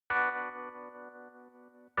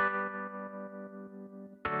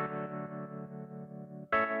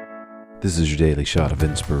This is your daily shot of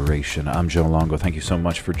inspiration. I'm Joe Longo. Thank you so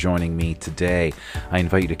much for joining me today. I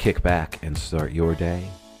invite you to kick back and start your day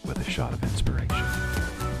with a shot of inspiration.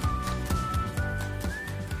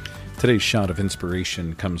 Today's shot of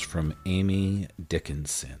inspiration comes from Amy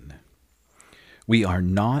Dickinson. We are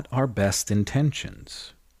not our best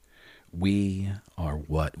intentions. We are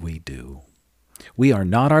what we do. We are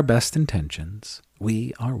not our best intentions.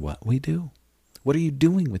 We are what we do. What are you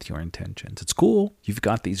doing with your intentions? It's cool. You've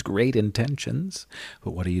got these great intentions, but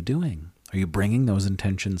what are you doing? Are you bringing those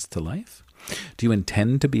intentions to life? Do you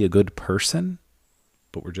intend to be a good person,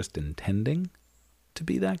 but we're just intending to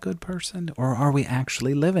be that good person? Or are we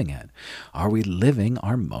actually living it? Are we living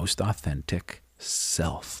our most authentic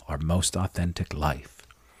self, our most authentic life?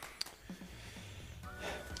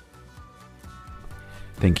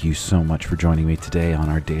 Thank you so much for joining me today on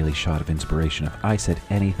our daily shot of inspiration. If I said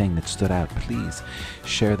anything that stood out, please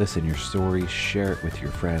share this in your stories, share it with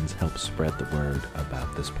your friends, help spread the word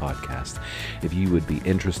about this podcast. If you would be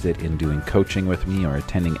interested in doing coaching with me or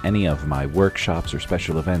attending any of my workshops or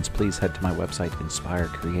special events, please head to my website,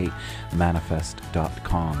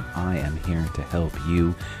 inspirecreatemanifest.com. I am here to help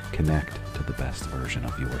you connect to the best version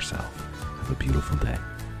of yourself. Have a beautiful day.